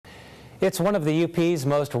It's one of the UP's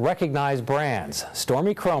most recognized brands,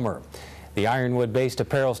 Stormy Kromer. The Ironwood-based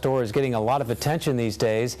apparel store is getting a lot of attention these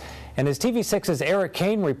days, and as TV6's Eric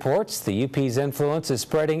Kane reports, the UP's influence is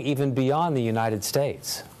spreading even beyond the United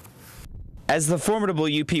States. As the formidable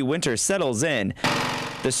UP winter settles in,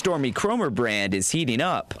 the Stormy Kromer brand is heating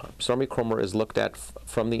up. Stormy Kromer is looked at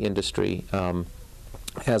from the industry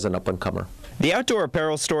as an up-and-comer. The outdoor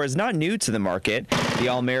apparel store is not new to the market. The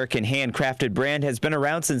all-American handcrafted brand has been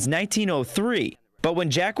around since 1903. But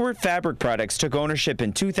when Jacquard Fabric Products took ownership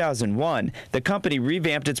in 2001, the company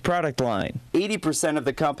revamped its product line. 80% of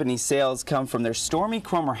the company's sales come from their Stormy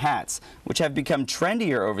Kromer hats, which have become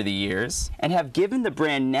trendier over the years and have given the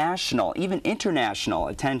brand national, even international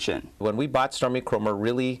attention. When we bought Stormy Kromer,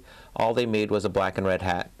 really all they made was a black and red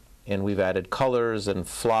hat. And we've added colors and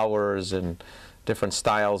flowers and different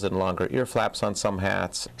styles and longer ear flaps on some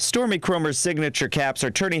hats. Stormy Kromer's signature caps are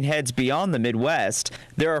turning heads beyond the Midwest.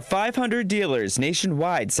 There are 500 dealers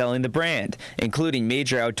nationwide selling the brand, including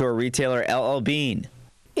major outdoor retailer LL Bean.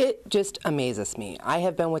 It just amazes me. I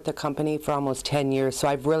have been with the company for almost 10 years, so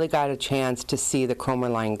I've really got a chance to see the Kromer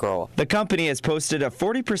line grow. The company has posted a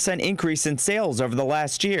 40% increase in sales over the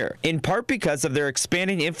last year, in part because of their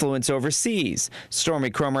expanding influence overseas. Stormy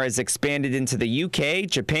Kromer has expanded into the UK,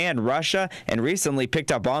 Japan, Russia, and recently picked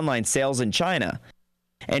up online sales in China.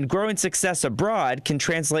 And growing success abroad can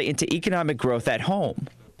translate into economic growth at home.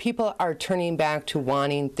 People are turning back to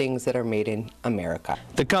wanting things that are made in America.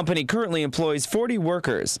 The company currently employs 40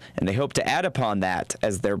 workers, and they hope to add upon that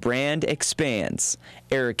as their brand expands.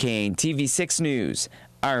 Eric Kane, TV6 News,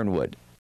 Ironwood.